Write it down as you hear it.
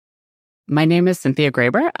My name is Cynthia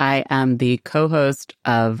Graber. I am the co-host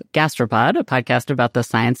of Gastropod, a podcast about the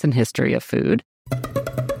science and history of food.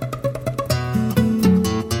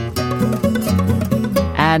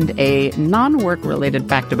 And a non-work related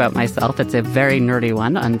fact about myself, it's a very nerdy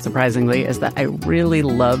one, unsurprisingly, is that I really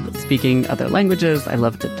love speaking other languages. I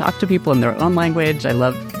love to talk to people in their own language. I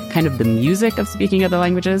love kind of the music of speaking other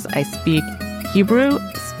languages. I speak Hebrew,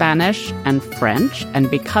 Spanish, and French. And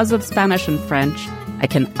because of Spanish and French, I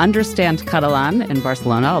can understand Catalan in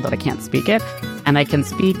Barcelona, although I can't speak it. And I can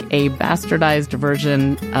speak a bastardized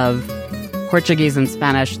version of Portuguese and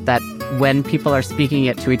Spanish that when people are speaking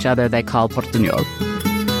it to each other, they call Portuñol.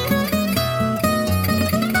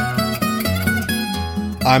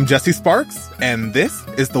 I'm Jesse Sparks, and this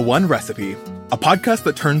is The One Recipe, a podcast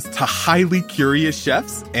that turns to highly curious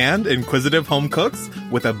chefs and inquisitive home cooks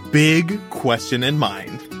with a big question in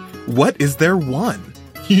mind. What is their one?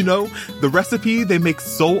 You know, the recipe they make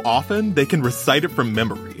so often they can recite it from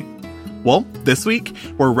memory. Well, this week,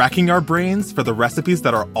 we're racking our brains for the recipes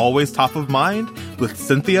that are always top of mind with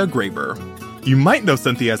Cynthia Graber. You might know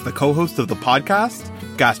Cynthia as the co-host of the podcast,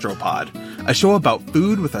 Gastropod, a show about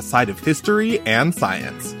food with a side of history and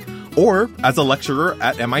science, or as a lecturer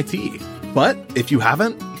at MIT. But if you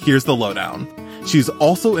haven't, here's the lowdown. She's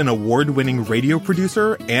also an award-winning radio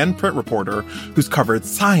producer and print reporter who's covered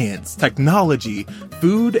science, technology,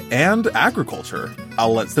 food, and agriculture.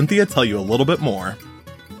 I'll let Cynthia tell you a little bit more.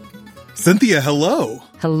 Cynthia, hello.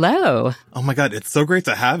 Hello. Oh my God, it's so great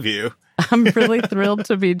to have you. I'm really thrilled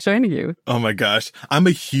to be joining you. Oh my gosh. I'm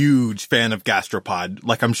a huge fan of Gastropod,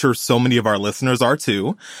 like I'm sure so many of our listeners are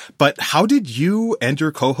too. But how did you and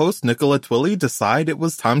your co-host, Nicola Twilley, decide it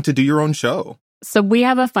was time to do your own show? So we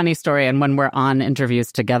have a funny story, and when we're on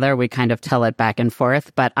interviews together, we kind of tell it back and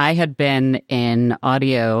forth. But I had been in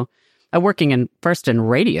audio, working first in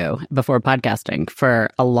radio before podcasting for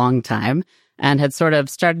a long time, and had sort of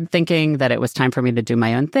started thinking that it was time for me to do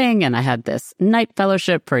my own thing. And I had this night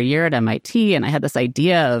fellowship for a year at MIT, and I had this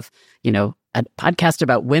idea of, a podcast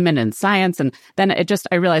about women in science. And then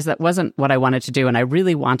I realized that wasn't what I wanted to do. And I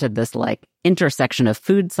really wanted this intersection of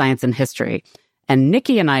food, science, and history. And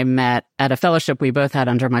Nikki and I met at a fellowship we both had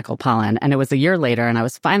under Michael Pollan. And it was a year later, and I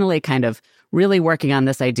was finally kind of really working on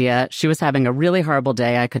this idea. She was having a really horrible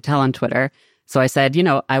day, I could tell on Twitter. So I said,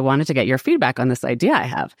 I wanted to get your feedback on this idea I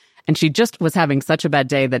have. And she just was having such a bad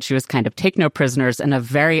day that she was kind of take no prisoners in a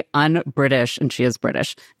very un-British, and she is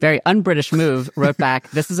British, very un-British move, wrote back,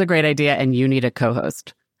 "This is a great idea and you need a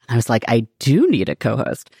co-host." And I was like, I do need a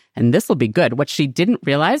co-host and this will be good. What she didn't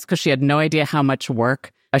realize, because she had no idea how much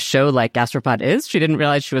work a show like Gastropod is, she didn't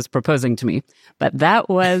realize she was proposing to me. But that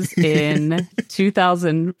was in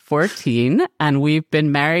 2014, and we've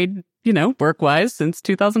been married, work-wise since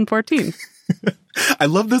 2014. I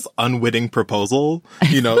love this unwitting proposal,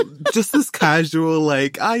 just this casual,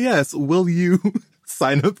 yes, will you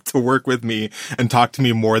sign up to work with me and talk to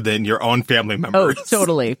me more than your own family members? Oh,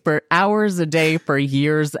 totally. For hours a day, for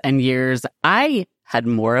years and years. I had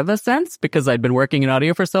more of a sense because I'd been working in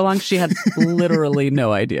audio for so long. She had literally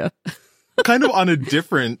no idea. Kind of on a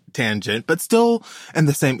different tangent, but still in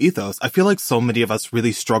the same ethos. I feel like so many of us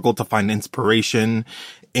really struggle to find inspiration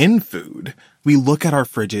in food. We look at our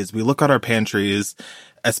fridges, we look at our pantries,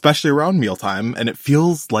 especially around mealtime, and it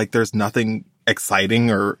feels like there's nothing exciting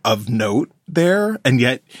or of note there. And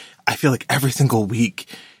yet I feel like every single week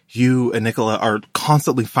you and Nicola are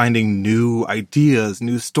constantly finding new ideas,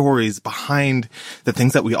 new stories behind the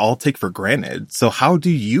things that we all take for granted. So how do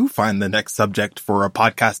you find the next subject for a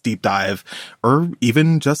podcast deep dive, or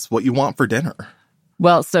even just what you want for dinner?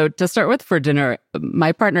 Well, so to start with, for dinner,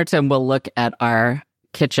 my partner Tim will look at our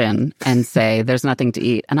kitchen and say, "There's nothing to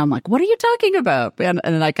eat." And I'm like, "What are you talking about?" And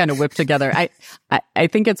I kind of whip together. I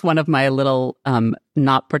think it's one of my little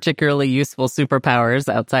not particularly useful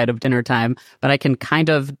superpowers outside of dinner time, but I can kind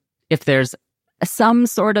of, if there's some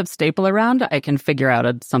sort of staple around, I can figure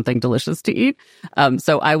out something delicious to eat.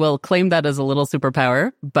 So I will claim that as a little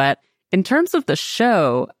superpower. But in terms of the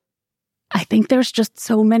show, I think there's just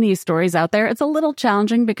so many stories out there. It's a little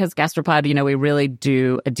challenging because Gastropod, we really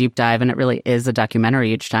do a deep dive, and it really is a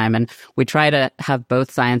documentary each time. And we try to have both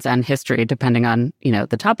science and history depending on,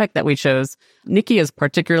 the topic that we chose. Nikki is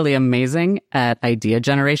particularly amazing at idea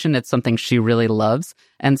generation. It's something she really loves.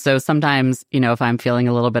 And so sometimes, if I'm feeling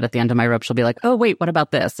a little bit at the end of my rope, she'll be like, "Oh, wait, what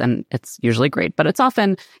about this?" And it's usually great. But it's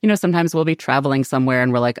often, sometimes we'll be traveling somewhere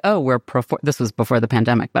and we're like, "Oh, this was before the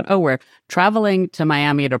pandemic, but we're traveling to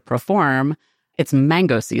Miami to perform. It's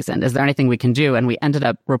mango season. Is there anything we can do?" And we ended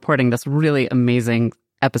up reporting this really amazing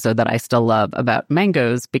episode that I still love about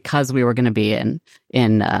mangoes because we were going to be in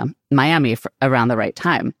Miami around the right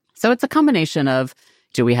time. So it's a combination of,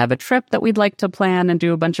 Do we have a trip that we'd like to plan and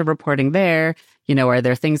do a bunch of reporting there? Are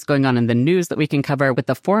there things going on in the news that we can cover? With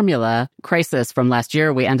the formula crisis from last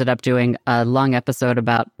year, we ended up doing a long episode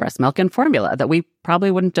about breast milk and formula that we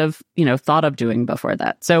probably wouldn't have, thought of doing before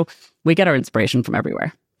that. So we get our inspiration from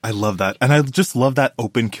everywhere. I love that. And I just love that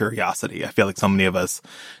open curiosity. I feel like so many of us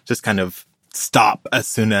just kind of stop as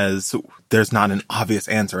soon as there's not an obvious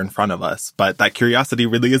answer in front of us. But that curiosity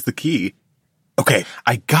really is the key. Okay,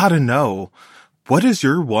 I gotta know, what is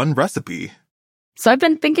your one recipe? So I've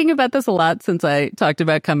been thinking about this a lot since I talked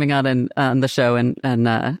about coming on the show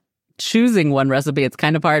and choosing one recipe. It's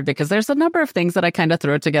kind of hard because there's a number of things that I kind of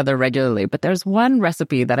throw together regularly, but there's one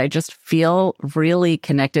recipe that I just feel really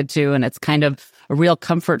connected to, and it's kind of a real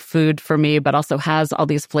comfort food for me, but also has all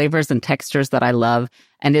these flavors and textures that I love,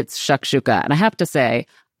 and it's Shakshouka. And I have to say,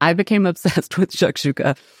 I became obsessed with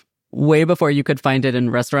Shakshouka way before you could find it in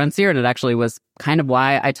restaurants here. And it actually was kind of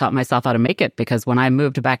why I taught myself how to make it, because when I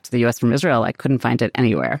moved back to the US from Israel, I couldn't find it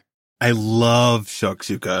anywhere. I love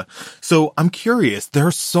Shakshouka. So I'm curious, there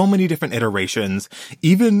are so many different iterations.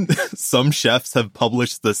 Even some chefs have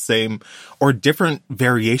published the same or different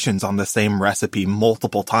variations on the same recipe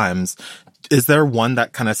multiple times. Is there one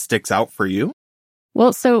that kind of sticks out for you?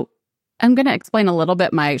 Well, so I'm going to explain a little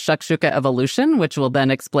bit my Shakshouka evolution, which will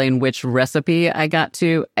then explain which recipe I got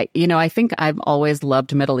to. I think I've always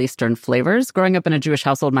loved Middle Eastern flavors. Growing up in a Jewish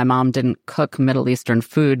household, my mom didn't cook Middle Eastern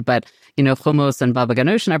food, but, hummus and baba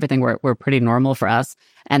ganoush and everything were pretty normal for us.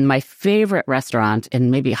 And my favorite restaurant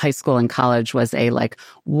in maybe high school and college was a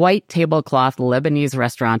white tablecloth Lebanese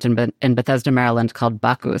restaurant in Bethesda, Maryland called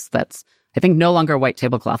Bakus. That's, I think, no longer white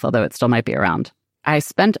tablecloth, although it still might be around. I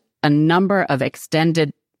spent a number of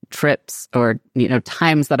extended trips or,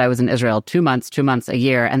 times that I was in Israel, 2 months, a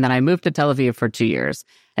year. And then I moved to Tel Aviv for 2 years.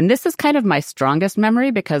 And this is kind of my strongest memory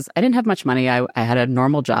because I didn't have much money. I had a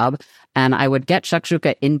normal job and I would get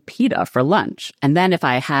Shakshouka in pita for lunch. And then if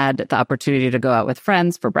I had the opportunity to go out with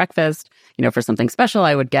friends for breakfast, for something special,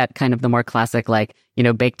 I would get kind of the more classic,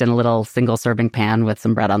 baked in a little single serving pan with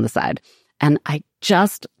some bread on the side. And I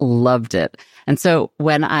just loved it. And so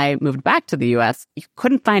when I moved back to the US, you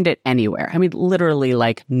couldn't find it anywhere. I mean, literally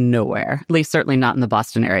nowhere, at least certainly not in the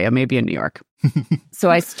Boston area, maybe in New York.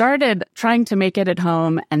 So I started trying to make it at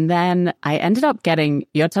home. And then I ended up getting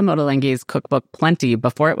Yotam Ottolenghi's cookbook Plenty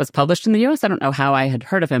before it was published in the US. I don't know how I had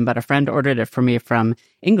heard of him, but a friend ordered it for me from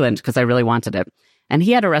England because I really wanted it. And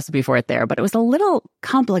he had a recipe for it there, but it was a little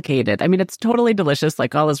complicated. I mean, it's totally delicious,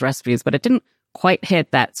 like all his recipes, but it didn't quite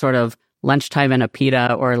hit that sort of lunchtime in a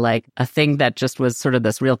pita or a thing that just was sort of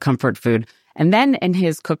this real comfort food. And then in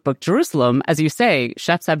his cookbook, Jerusalem, as you say,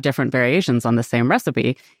 chefs have different variations on the same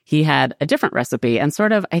recipe. He had a different recipe. And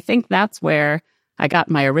sort of, I think that's where I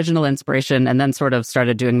got my original inspiration and then sort of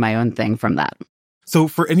started doing my own thing from that. So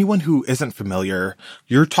for anyone who isn't familiar,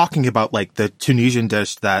 you're talking about the Tunisian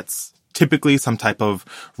dish that's typically some type of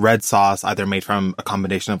red sauce, either made from a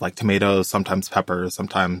combination of tomatoes, sometimes peppers,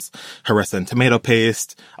 sometimes harissa and tomato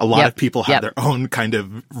paste. A lot of people have their own kind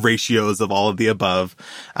of ratios of all of the above.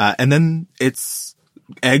 And then it's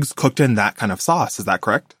eggs cooked in that kind of sauce. Is that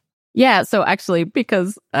correct? Yeah. So actually,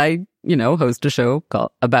 because I, host a show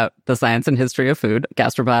about the science and history of food,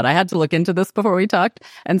 Gastropod, I had to look into this before we talked.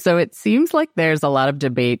 And so it seems like there's a lot of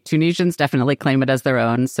debate. Tunisians definitely claim it as their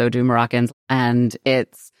own. So do Moroccans. And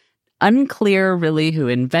it's unclear really who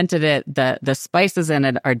invented it. The spices in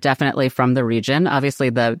it are definitely from the region. Obviously,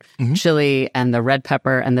 the chili and the red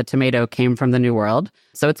pepper and the tomato came from the New World.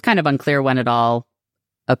 So it's kind of unclear when it all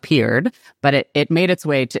appeared, but it made its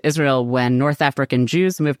way to Israel when North African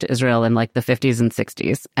Jews moved to Israel in the 50s and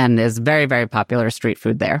 60s and is very, very popular street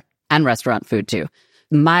food there and restaurant food too.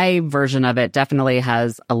 My version of it definitely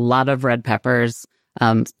has a lot of red peppers.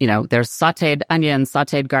 There's sauteed onions,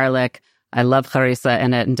 sauteed garlic. I love harissa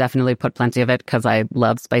in it and definitely put plenty of it because I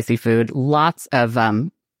love spicy food. Lots of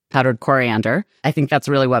powdered coriander. I think that's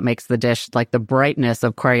really what makes the dish, the brightness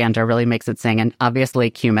of coriander really makes it sing. And obviously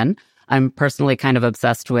cumin. I'm personally kind of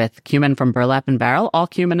obsessed with cumin from Burlap and Barrel. All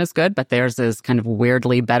cumin is good, but theirs is kind of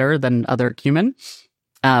weirdly better than other cumin.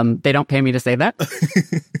 They don't pay me to say that.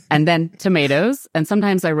 And then tomatoes. And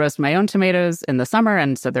sometimes I roast my own tomatoes in the summer.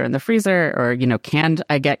 And so they're in the freezer or, canned.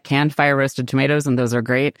 I get canned fire roasted tomatoes and those are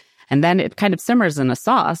great. And then it kind of simmers in a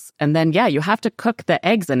sauce. And then, you have to cook the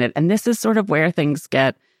eggs in it. And this is sort of where things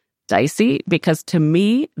get dicey because to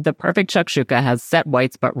me, the perfect shakshuka has set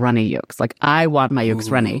whites but runny yolks. I want my yolks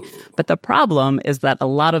runny. But the problem is that a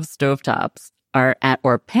lot of stovetops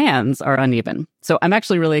or pans are uneven. So I'm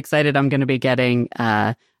actually really excited. I'm going to be getting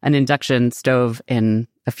an induction stove in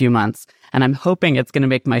a few months. And I'm hoping it's going to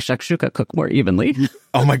make my shakshuka cook more evenly.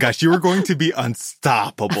 Oh my gosh, you are going to be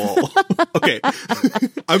unstoppable. Okay.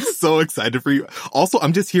 I'm so excited for you. Also,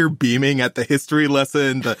 I'm just here beaming at the history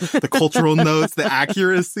lesson, the cultural notes, the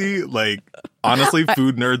accuracy. Like, honestly,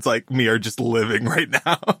 food nerds like me are just living right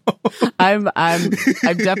now. I'm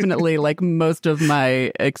definitely, like, most of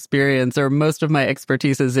my experience or most of my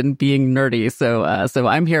expertise is in being nerdy. So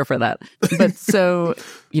I'm here for that. But so,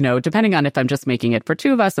 depending on if I'm just making it for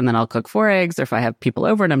two of us and then I'll cook 4 eggs, or if I have people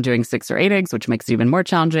over and I'm doing 6 or 8 eggs, which makes it even more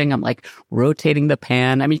challenging, I'm like rotating the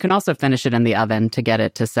pan. I mean, you can also finish it in the oven to get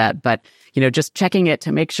it to set, but just checking it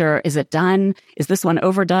to make sure, is it done? Is this one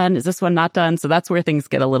overdone? Is this one not done? So that's where things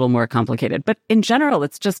get a little more complicated. But in general,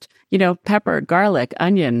 it's just, pepper, garlic,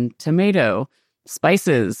 onion, tomato,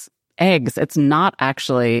 spices, eggs. It's not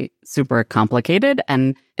actually super complicated.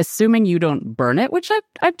 And assuming you don't burn it, which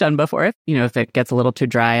I've done before, if it gets a little too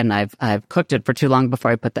dry and I've cooked it for too long before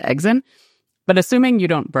I put the eggs in. But assuming you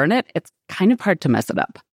don't burn it, it's kind of hard to mess it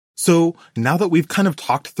up. So now that we've kind of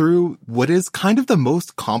talked through what is kind of the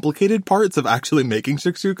most complicated parts of actually making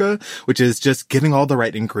shakshuka, which is just getting all the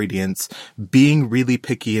right ingredients, being really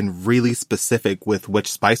picky and really specific with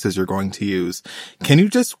which spices you're going to use, can you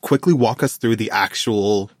just quickly walk us through the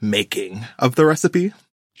actual making of the recipe?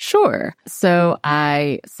 Sure. So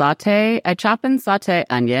I chop and saute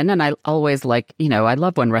onion, and I always I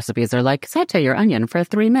love when recipes are like, saute your onion for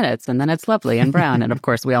 3 minutes, and then it's lovely and brown. And of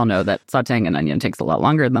course, we all know that sauteing an onion takes a lot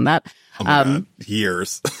longer than that. Oh my God,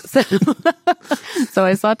 years. So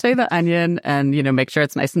I saute the onion and, make sure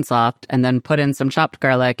it's nice and soft, and then put in some chopped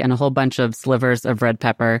garlic and a whole bunch of slivers of red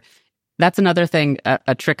pepper. That's another thing,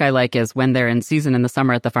 a trick I like is when they're in season in the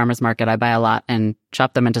summer at the farmer's market, I buy a lot and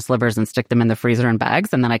chop them into slivers and stick them in the freezer in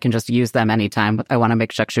bags. And then I can just use them anytime I want to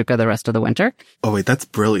make shakshuka the rest of the winter. Oh, wait, that's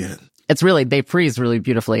brilliant. They freeze really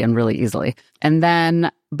beautifully and really easily. And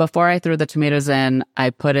then before I threw the tomatoes in,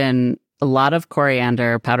 I put in a lot of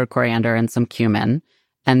coriander, powdered coriander, and some cumin.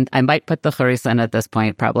 And I might put the harissa in at this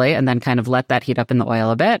point, probably, and then kind of let that heat up in the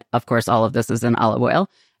oil a bit. Of course, all of this is in olive oil.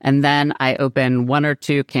 And then I open 1 or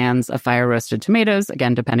 2 cans of fire-roasted tomatoes,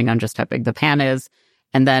 again, depending on just how big the pan is,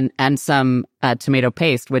 and some tomato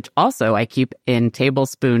paste, which also I keep in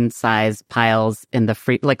tablespoon-size piles in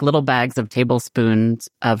the like little bags of tablespoons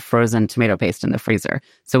of frozen tomato paste in the freezer.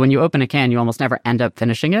 So when you open a can, you almost never end up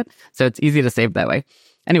finishing it. So it's easy to save that way.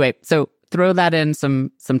 Anyway, so throw that in,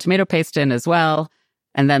 some tomato paste in as well,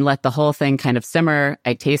 and then let the whole thing kind of simmer.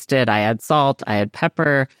 I taste it. I add salt. I add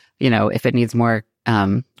pepper. If it needs more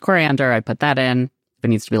coriander, I put that in. If it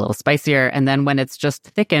needs to be a little spicier. And then when it's just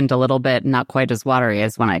thickened a little bit, not quite as watery,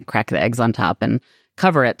 as when I crack the eggs on top and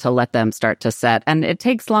cover it to let them start to set. And it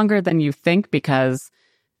takes longer than you think because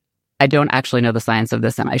I don't actually know the science of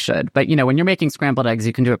this, and I should. But, when you're making scrambled eggs,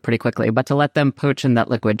 you can do it pretty quickly. But to let them poach in that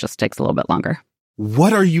liquid just takes a little bit longer.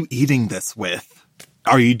 What are you eating this with?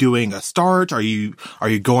 Are you doing a starch? Are you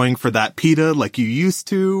going for that pita like you used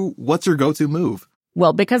to? What's your go-to move?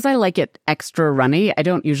 Well, because I like it extra runny, I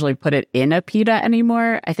don't usually put it in a pita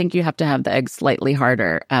anymore. I think you have to have the egg slightly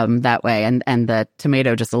harder that way, and the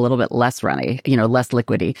tomato just a little bit less runny, less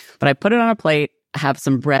liquidy. But I put it on a plate, have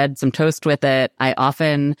some bread, some toast with it. I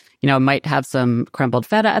often, might have some crumbled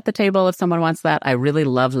feta at the table if someone wants that. I really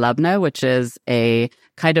love labna, which is a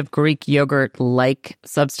kind of Greek yogurt-like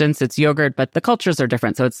substance. It's yogurt, but the cultures are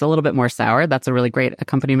different, so it's a little bit more sour. That's a really great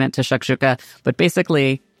accompaniment to shakshuka. But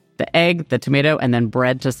basically, the egg, the tomato, and then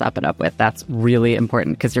bread to sop it up with. That's really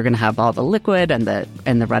important because you're going to have all the liquid and the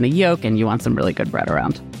runny yolk, and you want some really good bread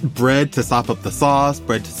around. Bread to sop up the sauce,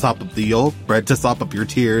 bread to sop up the yolk, bread to sop up your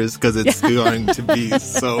tears, because it's going to be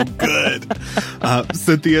so good.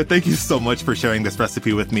 Cynthia, thank you so much for sharing this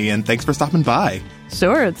recipe with me, and thanks for stopping by.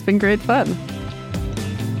 Sure, it's been great fun.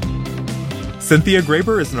 Cynthia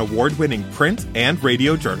Graber is an award-winning print and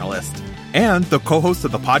radio journalist, and the co-host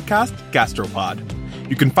of the podcast, Gastropod.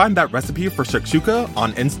 You can find that recipe for shakshuka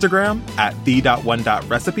on Instagram at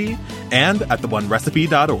the.one.recipe and at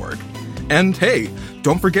theonerecipe.org. And hey,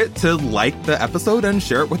 don't forget to like the episode and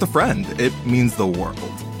share it with a friend. It means the world.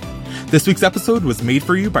 This week's episode was made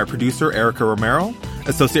for you by producer Erica Romero,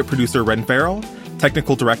 associate producer Ren Farrell,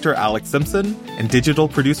 technical director Alex Simpson, and digital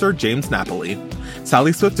producer James Napoli.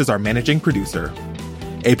 Sally Swift is our managing producer.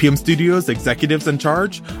 APM Studios executives in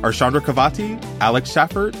charge are Chandra Kavati, Alex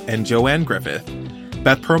Schaffert, and Joanne Griffith.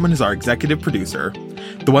 Beth Perlman is our executive producer.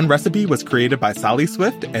 The One Recipe was created by Sally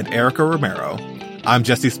Swift and Erica Romero. I'm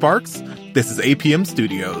Jesse Sparks. This is APM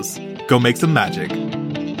Studios. Go make some magic.